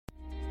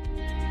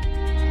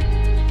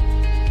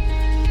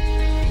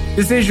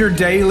This is your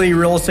daily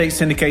real estate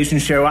syndication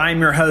show. I'm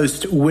your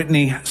host,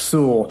 Whitney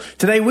Sewell.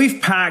 Today,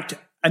 we've packed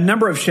a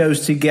number of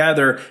shows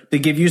together to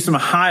give you some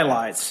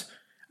highlights.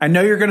 I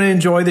know you're going to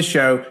enjoy the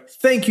show.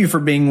 Thank you for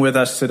being with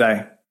us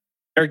today.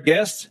 Our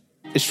guest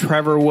is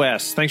Trevor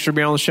West. Thanks for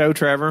being on the show,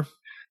 Trevor.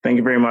 Thank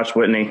you very much,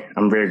 Whitney.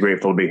 I'm very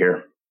grateful to be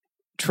here.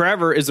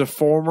 Trevor is a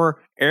former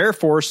Air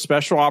Force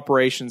Special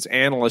Operations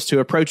Analyst who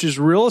approaches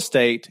real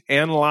estate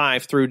and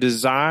life through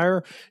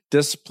desire,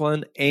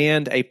 discipline,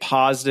 and a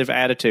positive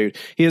attitude.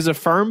 He is a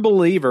firm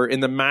believer in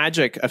the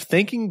magic of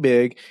thinking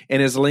big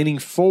and is leaning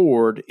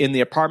forward in the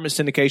apartment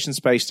syndication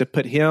space to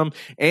put him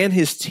and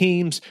his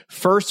team's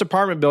first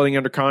apartment building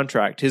under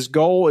contract. His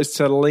goal is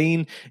to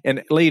lead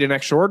an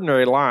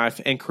extraordinary life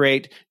and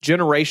create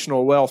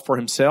generational wealth for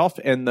himself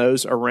and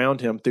those around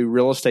him through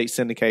real estate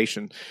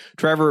syndication.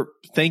 Trevor,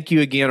 thank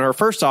you again. Or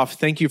first off,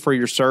 thank you for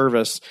your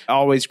service.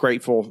 Always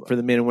grateful for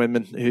the men and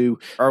women who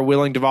are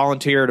willing to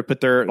volunteer to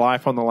put their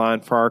life on the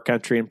line for our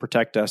country and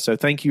protect us. So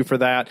thank you for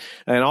that.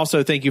 And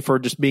also thank you for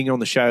just being on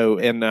the show.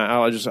 And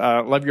I just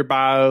love your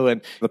bio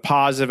and the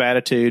positive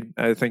attitude.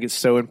 I think it's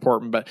so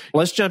important. But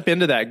let's jump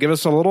into that. Give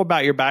us a little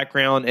about your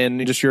background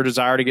and just your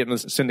desire to get in the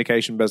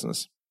syndication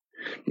business.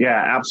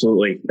 Yeah,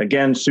 absolutely.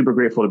 Again, super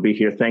grateful to be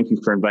here. Thank you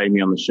for inviting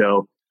me on the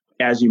show.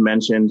 As you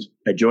mentioned,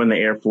 I joined the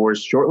Air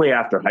Force shortly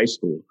after high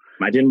school.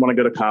 I didn't want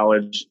to go to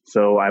college,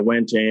 so I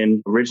went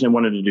in, originally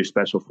wanted to do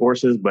special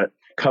forces, but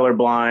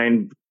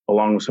colorblind,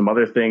 along with some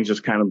other things,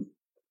 just kind of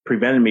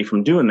prevented me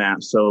from doing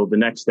that. So the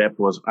next step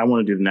was I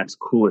want to do the next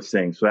coolest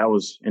thing. So that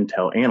was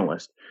Intel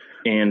analyst.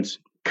 And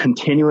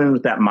continuing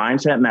with that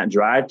mindset and that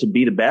drive to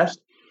be the best,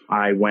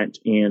 I went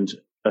and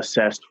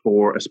assessed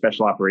for a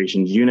special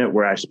operations unit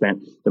where I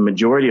spent the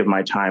majority of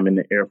my time in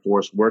the Air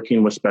Force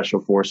working with special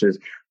forces,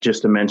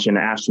 just to mention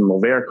Ashton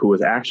Mulverick, who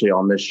was actually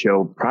on this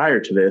show prior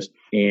to this,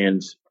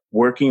 and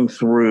working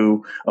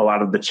through a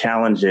lot of the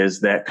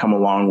challenges that come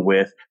along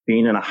with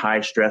being in a high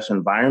stress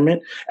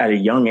environment at a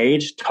young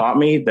age taught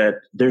me that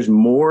there's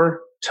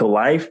more to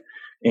life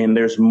and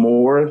there's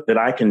more that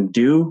I can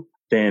do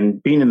than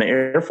being in the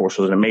Air Force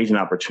was an amazing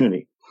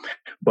opportunity.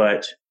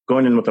 But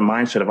going in with the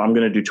mindset of I'm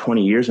going to do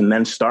 20 years and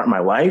then start my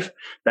life,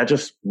 that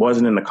just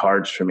wasn't in the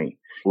cards for me.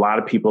 A lot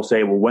of people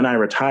say, well, when I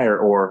retire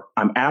or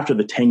I'm after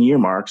the 10-year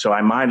mark, so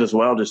I might as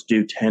well just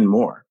do 10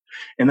 more.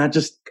 And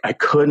I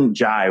couldn't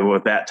jive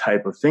with that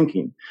type of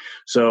thinking.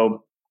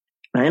 So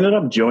I ended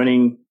up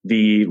joining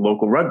the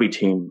local rugby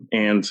team.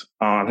 And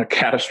on a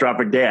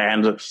catastrophic day, I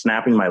ended up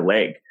snapping my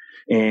leg.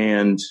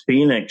 And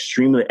being an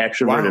extremely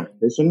extroverted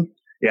person,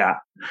 yeah,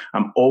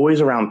 I'm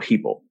always around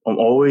people. I'm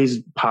always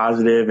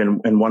positive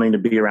and wanting to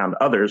be around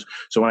others.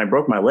 So when I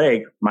broke my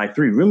leg, my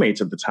 3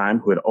 roommates at the time,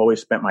 who had always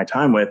spent my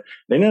time with,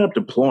 they ended up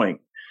deploying.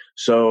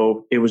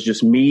 So it was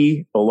just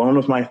me alone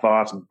with my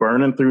thoughts,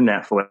 burning through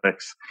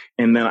Netflix.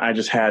 And then I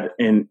just had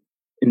an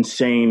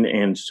insane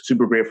and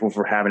super grateful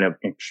for having an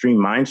extreme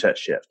mindset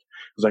shift.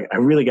 I was like, I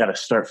really got to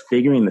start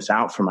figuring this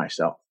out for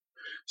myself.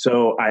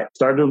 So I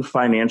started with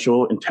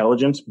financial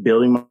intelligence,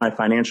 building my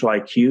financial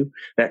IQ.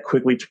 That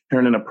quickly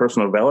turned into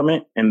personal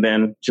development. And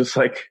then just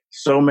like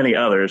so many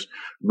others,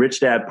 Rich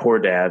Dad, Poor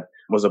Dad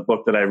was a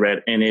book that I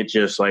read. And it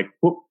just like,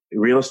 whoop,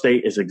 real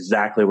estate is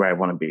exactly where I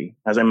want to be.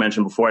 As I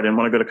mentioned before, I didn't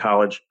want to go to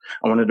college.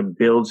 I wanted to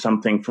build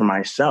something for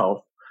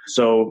myself.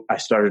 So I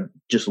started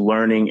just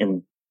learning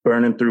and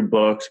burning through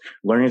books,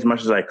 learning as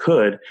much as I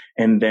could.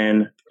 And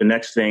then the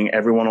next thing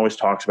everyone always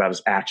talks about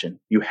is action.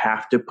 You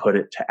have to put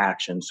it to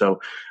action. So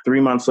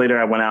 3 months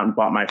later, I went out and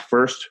bought my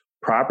first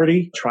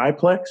property,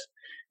 triplex.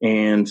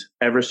 And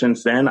ever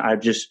since then,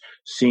 I've just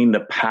seen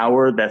the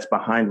power that's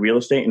behind real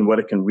estate and what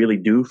it can really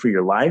do for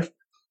your life.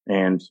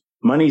 And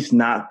money's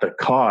not the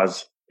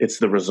cause. It's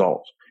the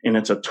result. And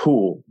it's a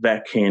tool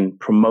that can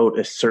promote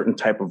a certain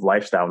type of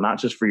lifestyle, not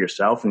just for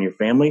yourself and your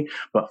family,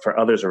 but for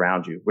others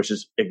around you, which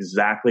is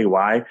exactly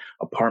why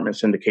apartment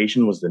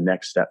syndication was the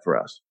next step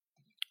for us.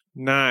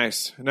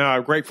 Nice. No,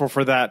 I'm grateful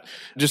for that.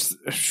 Just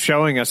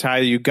showing us how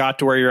you got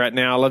to where you're at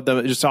now. I love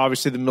just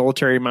obviously the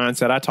military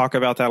mindset. I talk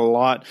about that a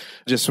lot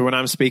just when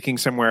I'm speaking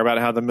somewhere about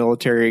how the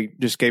military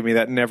just gave me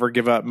that never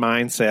give up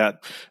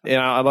mindset.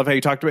 And I love how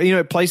you talked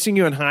about, placing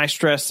you in high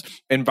stress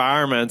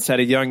environments at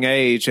a young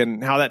age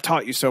and how that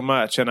taught you so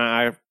much. And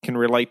I can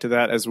relate to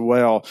that as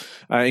well.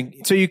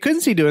 So you couldn't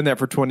see doing that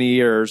for 20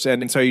 years.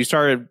 And so you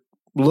started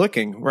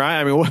looking, right?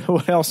 I mean,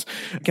 what else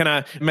can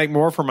I make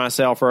more for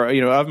myself or,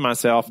 of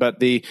myself? But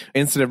the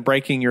incident of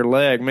breaking your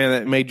leg, man,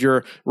 that made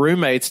your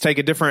roommates take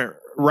a different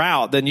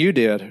route than you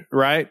did,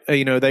 right?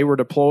 They were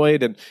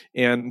deployed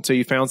and so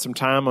you found some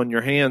time on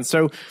your hands.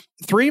 So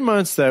 3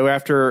 months though,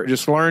 after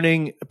just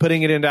learning,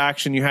 putting it into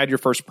action, you had your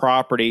first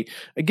property.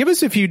 Give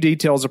us a few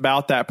details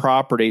about that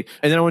property.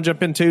 And then I want to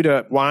jump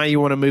into why you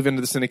want to move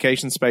into the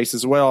syndication space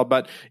as well.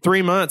 But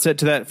 3 months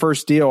into that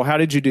first deal, how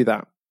did you do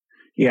that?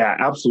 Yeah,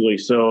 absolutely.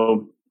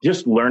 So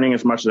just learning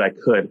as much as I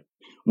could.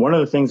 One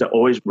of the things that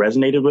always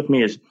resonated with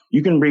me is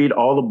you can read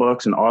all the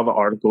books and all the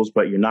articles,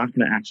 but you're not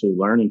going to actually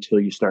learn until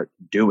you start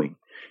doing.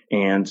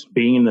 And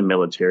being in the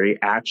military,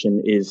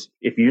 action is,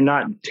 if you're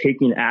not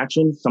taking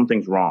action,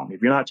 something's wrong.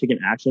 If you're not taking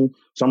action,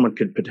 someone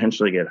could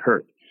potentially get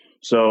hurt.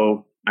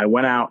 So I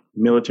went out,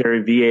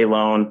 military, VA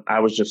loan.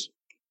 I was just,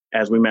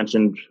 as we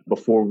mentioned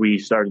before we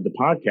started the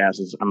podcast,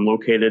 is I'm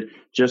located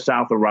just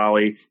south of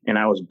Raleigh, and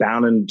I was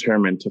bound and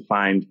determined to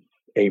find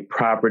a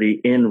property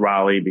in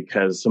Raleigh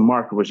because the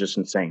market was just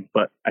insane.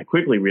 But I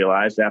quickly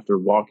realized after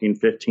walking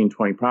 15,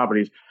 20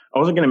 properties, I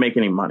wasn't going to make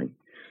any money.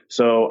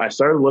 So I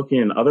started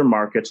looking in other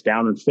markets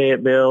down in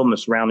Fayetteville and the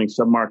surrounding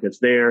submarkets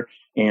there,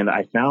 and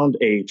I found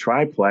a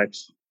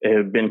triplex. It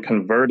had been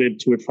converted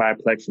to a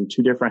triplex from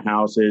two different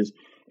houses.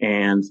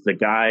 And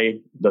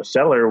the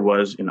seller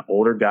was an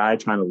older guy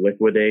trying to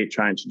liquidate,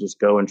 trying to just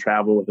go and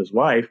travel with his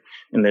wife.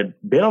 And they'd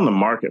been on the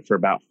market for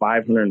about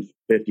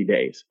 550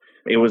 days.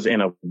 It was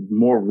in a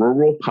more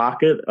rural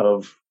pocket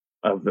of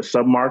the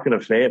submarket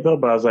of Fayetteville.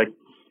 But I was like,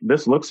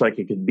 this looks like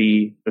it could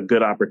be a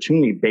good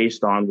opportunity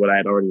based on what I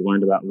had already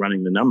learned about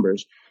running the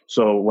numbers.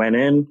 So went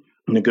in,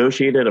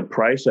 negotiated a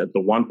price at the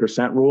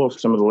 1% rule.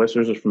 Some of the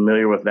listeners are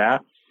familiar with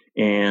that.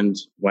 And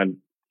when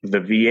the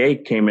VA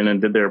came in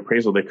and did their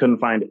appraisal, they couldn't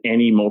find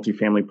any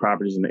multifamily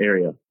properties in the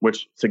area,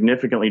 which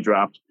significantly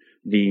dropped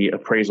the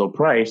appraisal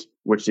price,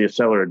 which the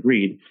seller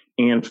agreed,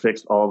 and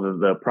fixed all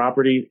the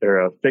property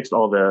or fixed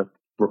all the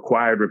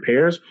required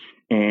repairs.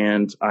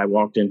 And I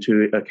walked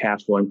into a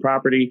cash flowing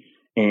property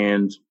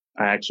and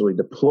I actually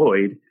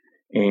deployed.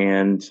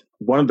 And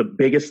one of the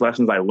biggest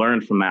lessons I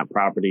learned from that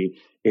property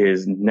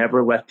is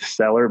never let the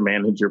seller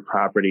manage your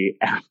property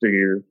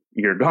after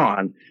you're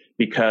gone.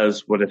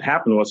 Because what had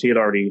happened was he had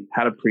already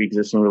had a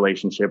pre-existing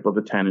relationship with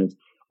the tenant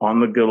on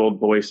the good old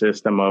boy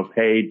system of,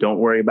 hey, don't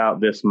worry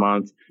about this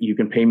month. You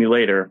can pay me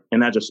later.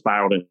 And that just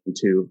spiraled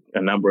into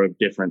a number of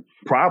different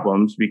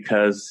problems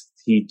because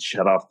he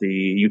shut off the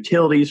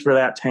utilities for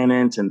that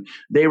tenant and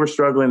they were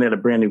struggling. They had a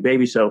brand new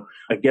baby. So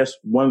I guess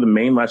one of the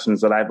main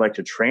lessons that I'd like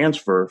to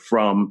transfer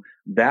from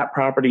that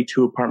property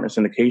to apartment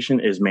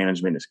syndication is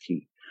management is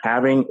key.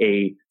 Having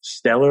a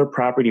stellar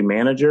property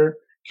manager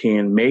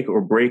can make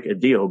or break a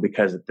deal,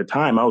 because at the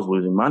time I was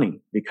losing money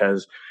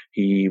because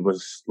he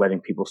was letting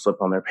people slip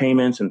on their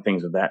payments and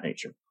things of that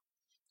nature.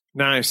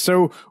 Nice.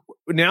 So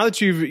now that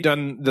you've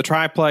done the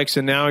triplex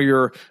and now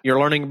you're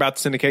learning about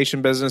the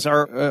syndication business,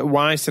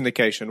 why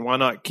syndication? Why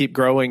not keep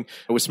growing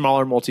with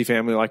smaller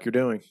multifamily like you're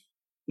doing?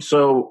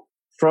 So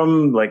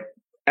from like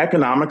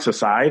economics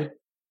aside,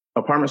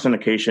 apartment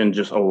syndication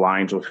just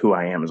aligns with who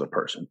I am as a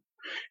person.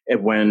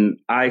 And when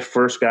I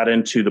first got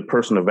into the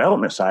personal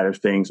development side of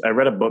things, I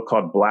read a book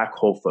called Black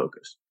Hole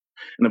Focus.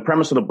 And the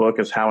premise of the book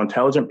is how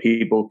intelligent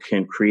people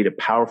can create a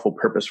powerful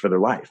purpose for their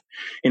life.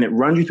 And it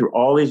runs you through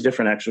all these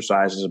different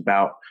exercises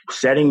about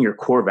setting your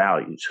core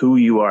values, who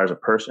you are as a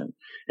person.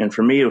 And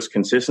for me, it was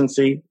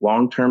consistency,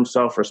 long-term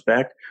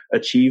self-respect,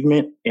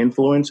 achievement,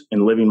 influence,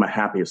 and living my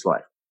happiest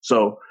life.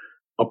 So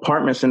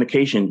apartment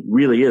syndication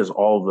really is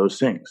all of those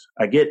things.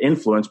 I get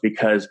influence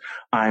because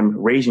I'm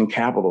raising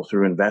capital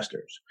through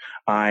investors.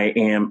 I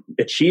am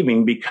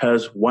achieving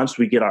because once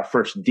we get our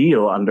first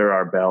deal under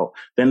our belt,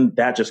 then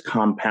that just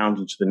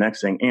compounds into the next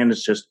thing. And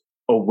it's just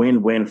a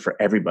win-win for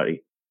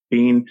everybody.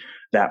 Being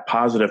that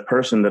positive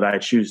person that I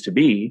choose to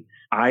be,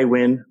 I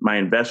win, my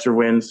investor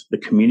wins, the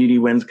community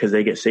wins because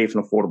they get safe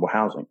and affordable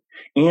housing.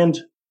 And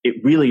it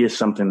really is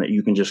something that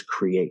you can just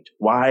create.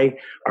 Why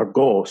our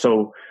goal?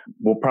 So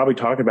we'll probably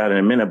talk about it in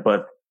a minute,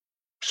 but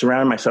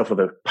surrounding myself with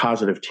a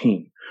positive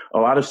team. A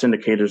lot of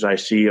syndicators I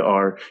see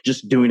are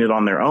just doing it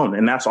on their own,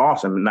 and that's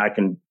awesome. And I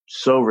can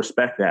so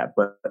respect that.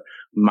 But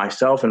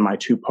myself and my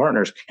two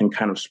partners can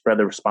kind of spread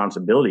the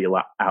responsibility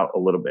out a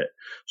little bit.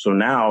 So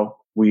now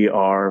we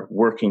are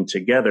working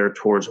together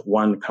towards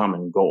one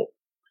common goal.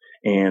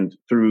 And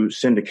through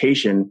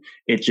syndication,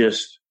 it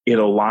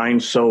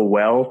aligns so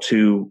well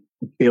to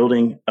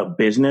building a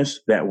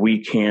business that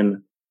we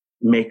can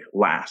make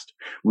last.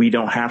 We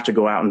don't have to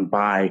go out and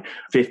buy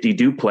 50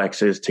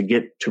 duplexes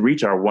to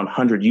reach our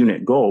 100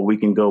 unit goal. We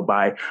can go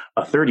buy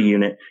a 30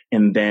 unit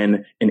and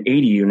then an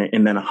 80 unit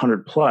and then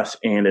 100 plus.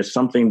 And it's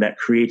something that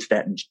creates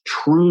that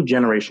true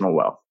generational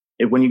wealth.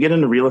 When you get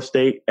into real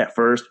estate at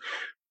first,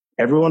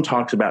 everyone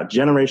talks about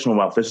generational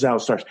wealth. This is how it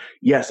starts.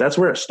 Yes, that's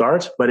where it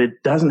starts, but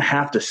it doesn't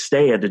have to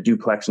stay at the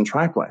duplex and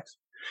triplex.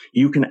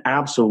 You can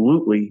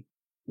absolutely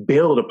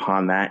build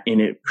upon that,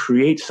 and it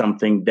creates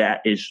something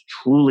that is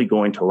truly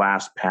going to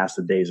last past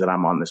the days that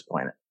I'm on this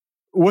planet.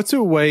 What's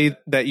a way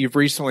that you've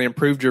recently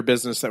improved your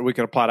business that we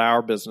can apply to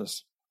our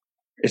business?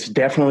 It's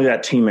definitely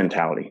that team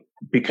mentality,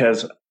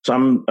 because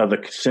some of the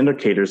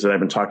syndicators that I've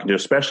been talking to,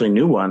 especially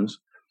new ones,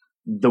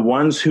 the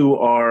ones who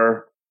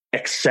are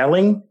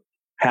excelling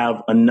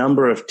have a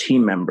number of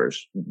team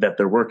members that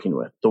they're working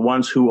with. The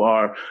ones who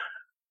are,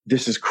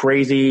 this is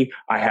crazy,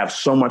 I have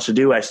so much to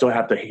do, I still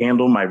have to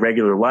handle my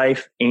regular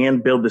life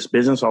and build this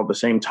business all at the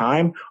same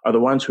time, are the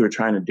ones who are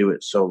trying to do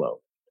it solo.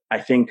 I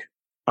think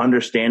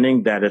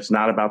understanding that it's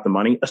not about the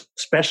money,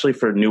 especially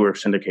for newer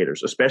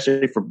syndicators,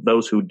 especially for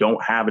those who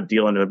don't have a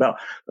deal under the belt.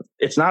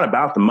 It's not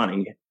about the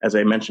money, as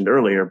I mentioned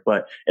earlier,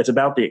 but it's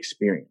about the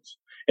experience.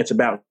 It's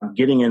about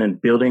getting in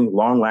and building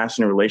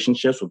long-lasting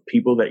relationships with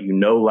people that you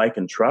know, like,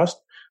 and trust.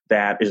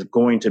 That is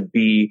going to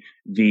be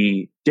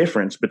the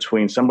difference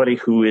between somebody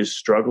who is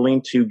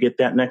struggling to get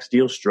that next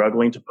deal,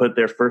 struggling to put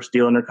their first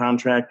deal under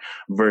contract,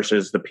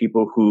 versus the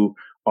people who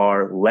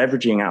are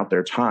leveraging out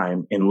their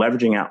time and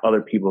leveraging out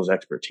other people's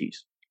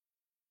expertise.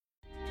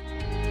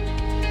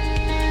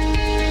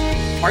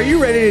 Are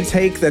you ready to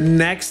take the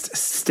next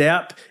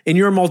step in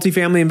your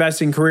multifamily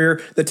investing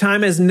career? The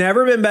time has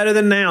never been better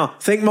than now.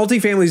 Think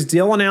Multifamily's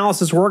Deal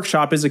Analysis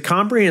Workshop is a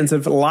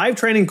comprehensive live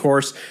training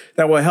course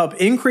that will help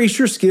increase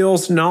your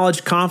skills,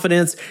 knowledge,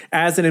 confidence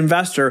as an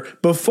investor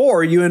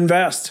before you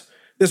invest.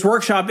 This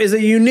workshop is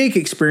a unique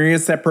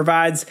experience that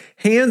provides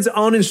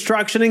hands-on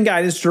instruction and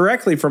guidance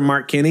directly from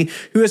Mark Kenney,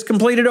 who has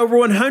completed over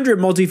 100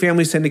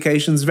 multifamily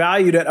syndications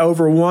valued at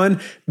over $1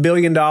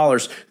 billion.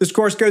 This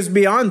course goes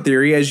beyond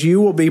theory, as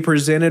you will be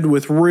presented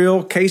with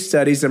real case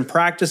studies and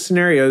practice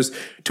scenarios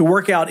to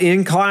work out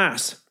in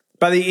class.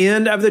 By the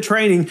end of the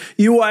training,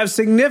 you will have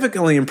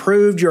significantly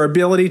improved your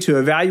ability to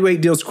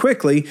evaluate deals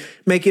quickly,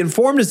 make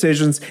informed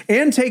decisions,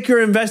 and take your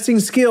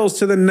investing skills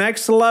to the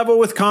next level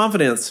with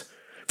confidence.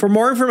 For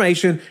more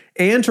information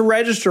and to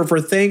register for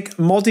Think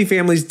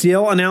Multifamily's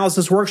Deal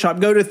Analysis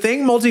Workshop, go to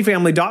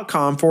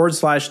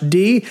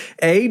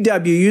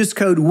thinkmultifamily.com/DAW. Use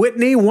code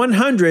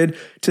Whitney100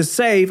 to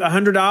save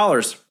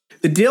 $100.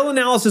 The Deal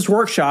Analysis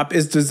Workshop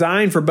is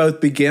designed for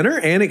both beginner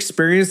and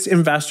experienced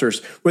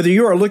investors. Whether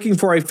you are looking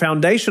for a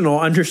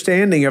foundational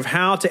understanding of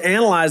how to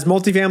analyze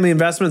multifamily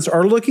investments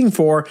or looking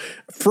for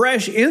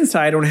fresh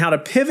insight on how to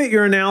pivot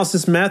your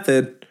analysis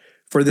method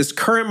for this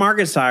current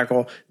market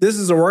cycle, this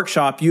is a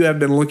workshop you have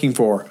been looking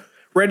for.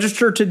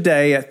 Register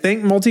today at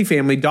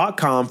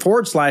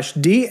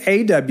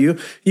thinkmultifamily.com/DAW.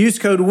 Use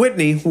code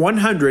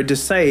Whitney100 to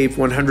save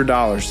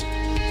 $100.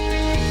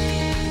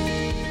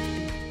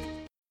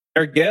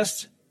 Our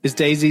guest is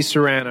Daisy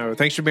Serrano.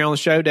 Thanks for being on the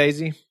show,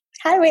 Daisy.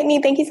 Hi,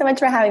 Whitney. Thank you so much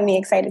for having me.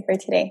 Excited for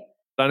today.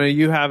 I know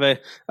you have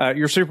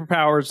your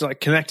superpower is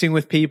like connecting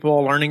with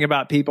people, learning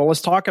about people.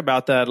 Let's talk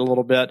about that a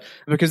little bit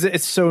because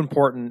it's so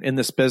important in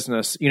this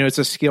business. You know, it's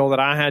a skill that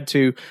I had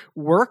to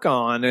work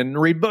on and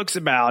read books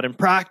about and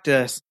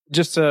practice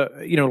just to,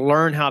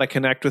 learn how to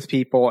connect with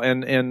people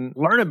and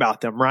learn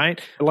about them,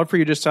 right? I'd love for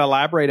you just to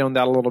elaborate on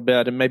that a little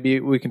bit, and maybe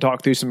we can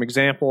talk through some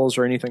examples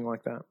or anything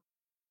like that.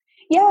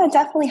 Yeah,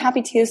 definitely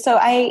happy to. So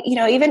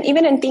even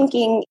in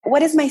thinking,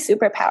 what is my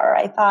superpower?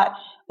 I thought,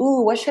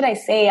 what should I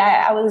say?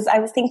 I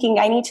was thinking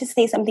I need to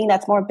say something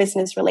that's more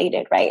business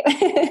related, right?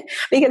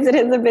 Because it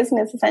is a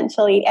business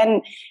essentially.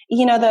 And,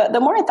 the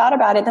more I thought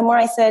about it, the more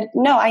I said,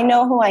 no, I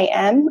know who I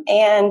am.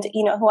 And,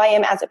 who I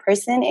am as a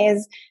person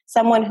is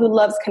someone who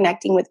loves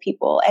connecting with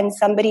people and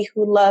somebody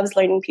who loves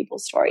learning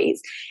people's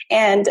stories.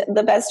 And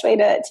the best way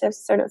to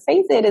sort of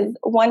phrase it is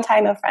one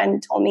time a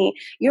friend told me,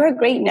 you're a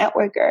great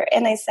networker.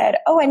 And I said,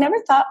 I never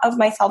thought of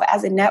myself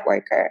as a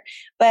networker,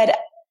 but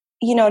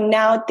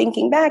now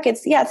thinking back,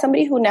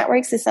 somebody who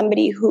networks is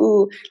somebody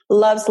who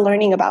loves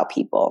learning about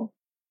people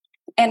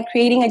and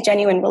creating a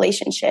genuine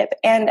relationship.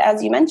 And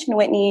as you mentioned,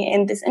 Whitney,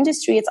 in this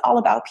industry, it's all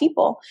about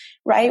people,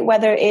 right?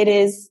 Whether it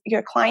is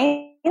your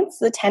clients,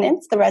 the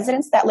tenants, the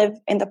residents that live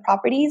in the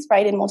properties,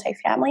 right, in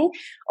multifamily,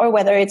 or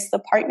whether it's the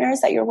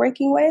partners that you're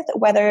working with,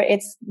 whether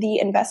it's the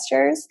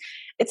investors,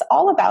 it's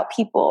all about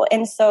people.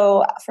 And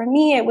so for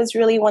me, it was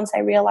really once I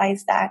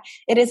realized that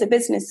it is a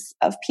business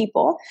of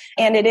people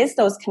and it is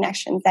those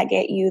connections that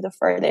get you the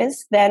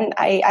furthest, then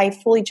I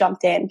fully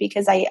jumped in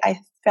because I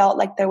felt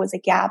like there was a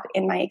gap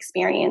in my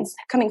experience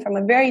coming from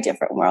a very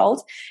different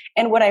world.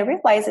 And what I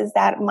realized is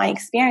that my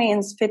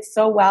experience fits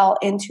so well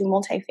into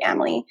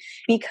multifamily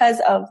because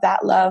of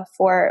that love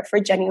for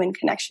genuine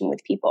connection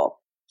with people.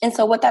 And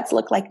so what that's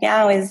looked like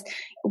now is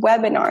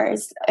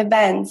webinars,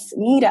 events,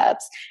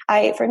 meetups.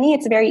 For me,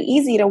 it's very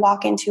easy to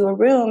walk into a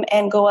room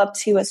and go up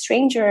to a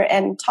stranger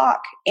and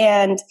talk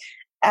and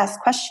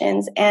ask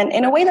questions, and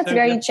in a way that's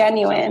very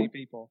genuine.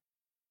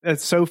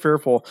 It's so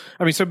fearful.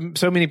 I mean,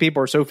 so many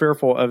people are so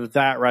fearful of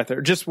that right there.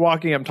 Just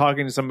walking up,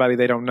 talking to somebody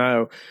they don't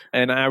know.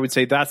 And I would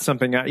say that's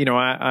something,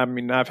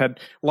 I've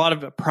had a lot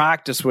of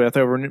practice with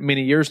over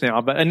many years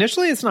now, but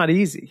initially it's not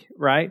easy,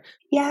 right?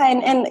 Yeah.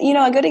 And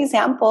a good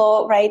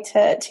example, right,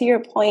 to your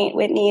point,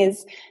 Whitney,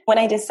 is when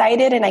I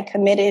decided and I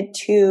committed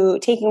to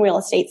taking real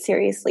estate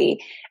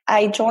seriously,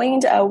 I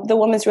joined the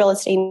Women's Real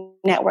Estate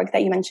Network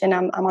that you mentioned.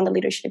 I'm on the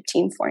leadership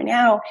team for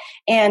now.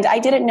 And I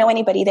didn't know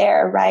anybody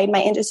there, right?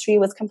 My industry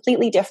was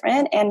completely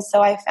different. And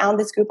so I found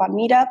this group on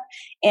Meetup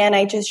and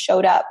I just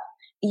showed up.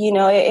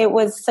 It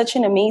was such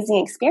an amazing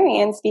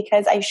experience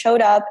because I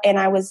showed up and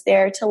I was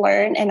there to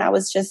learn and I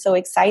was just so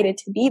excited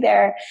to be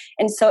there.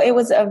 And so it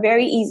was a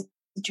very easy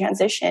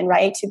transition,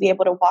 right? To be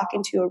able to walk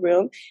into a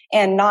room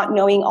and not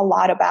knowing a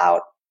lot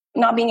about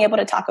not being able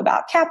to talk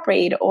about cap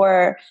rate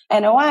or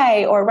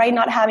NOI or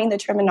not having the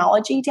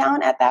terminology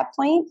down at that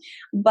point,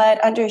 but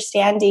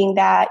understanding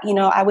that,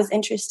 I was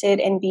interested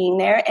in being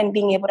there and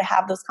being able to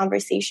have those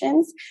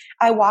conversations.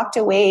 I walked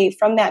away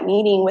from that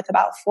meeting with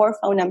about 4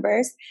 phone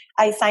numbers.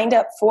 I signed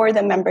up for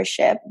the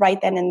membership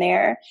right then and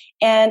there,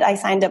 and I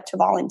signed up to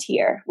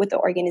volunteer with the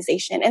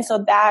organization. And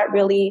so that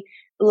really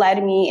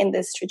led me in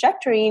this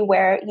trajectory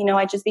where,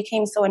 I just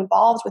became so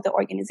involved with the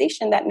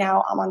organization that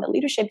now I'm on the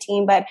leadership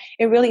team. But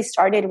it really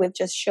started with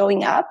just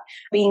showing up,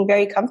 being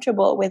very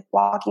comfortable with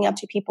walking up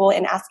to people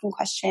and asking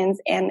questions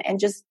and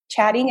just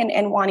chatting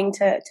and wanting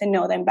to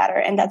know them better.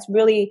 And that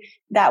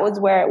was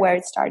where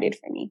it started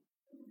for me.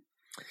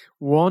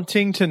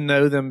 Wanting to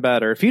know them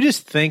better. If you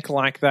just think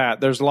like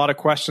that, there's a lot of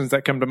questions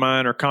that come to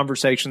mind or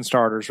conversation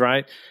starters,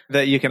 right?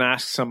 That you can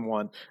ask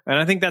someone. And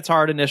I think that's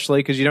hard initially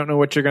because you don't know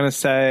what you're going to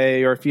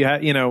say. Or if you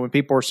have, when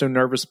people are so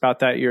nervous about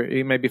that,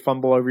 you maybe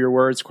fumble over your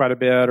words quite a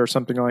bit or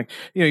something like,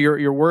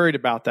 you're worried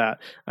about that.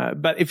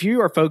 But if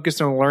you are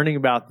focused on learning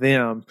about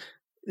them,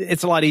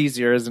 it's a lot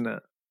easier, isn't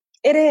it?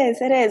 It is.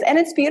 And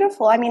it's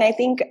beautiful. I mean, I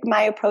think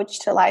my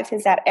approach to life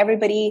is that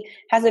everybody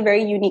has a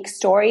very unique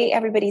story.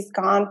 Everybody's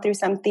gone through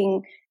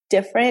something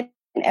different.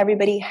 And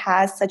everybody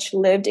has such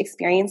lived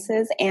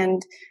experiences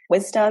and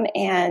wisdom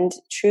and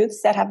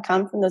truths that have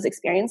come from those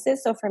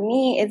experiences. So for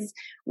me, it's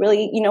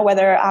really,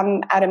 whether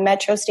I'm at a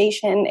metro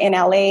station in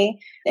LA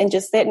and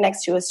just sit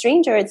next to a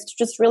stranger, it's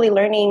just really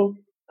learning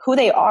who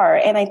they are.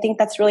 And I think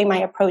that's really my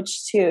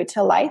approach to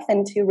life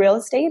and to real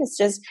estate. It's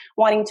just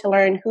wanting to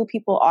learn who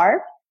people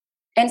are.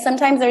 And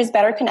sometimes there's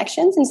better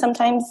connections and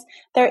sometimes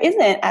there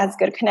isn't as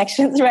good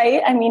connections,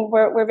 right? I mean,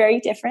 we're very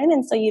different.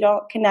 And so you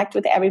don't connect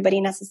with everybody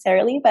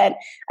necessarily. But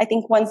I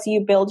think once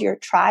you build your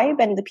tribe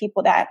and the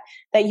people that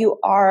you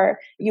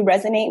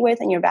resonate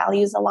with and your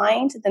values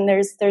aligned, then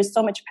there's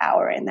so much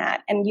power in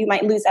that. And you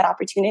might lose that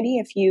opportunity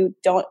if you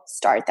don't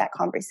start that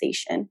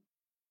conversation.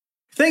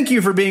 Thank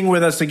you for being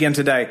with us again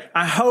today.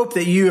 I hope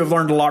that you have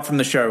learned a lot from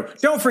the show.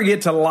 Don't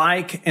forget to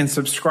like and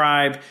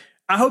subscribe.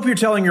 I hope you're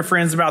telling your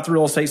friends about the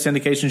Real Estate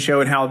Syndication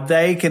Show and how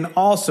they can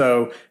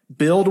also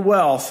build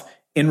wealth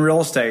in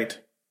real estate.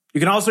 You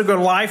can also go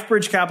to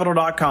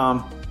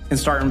lifebridgecapital.com and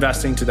start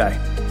investing today.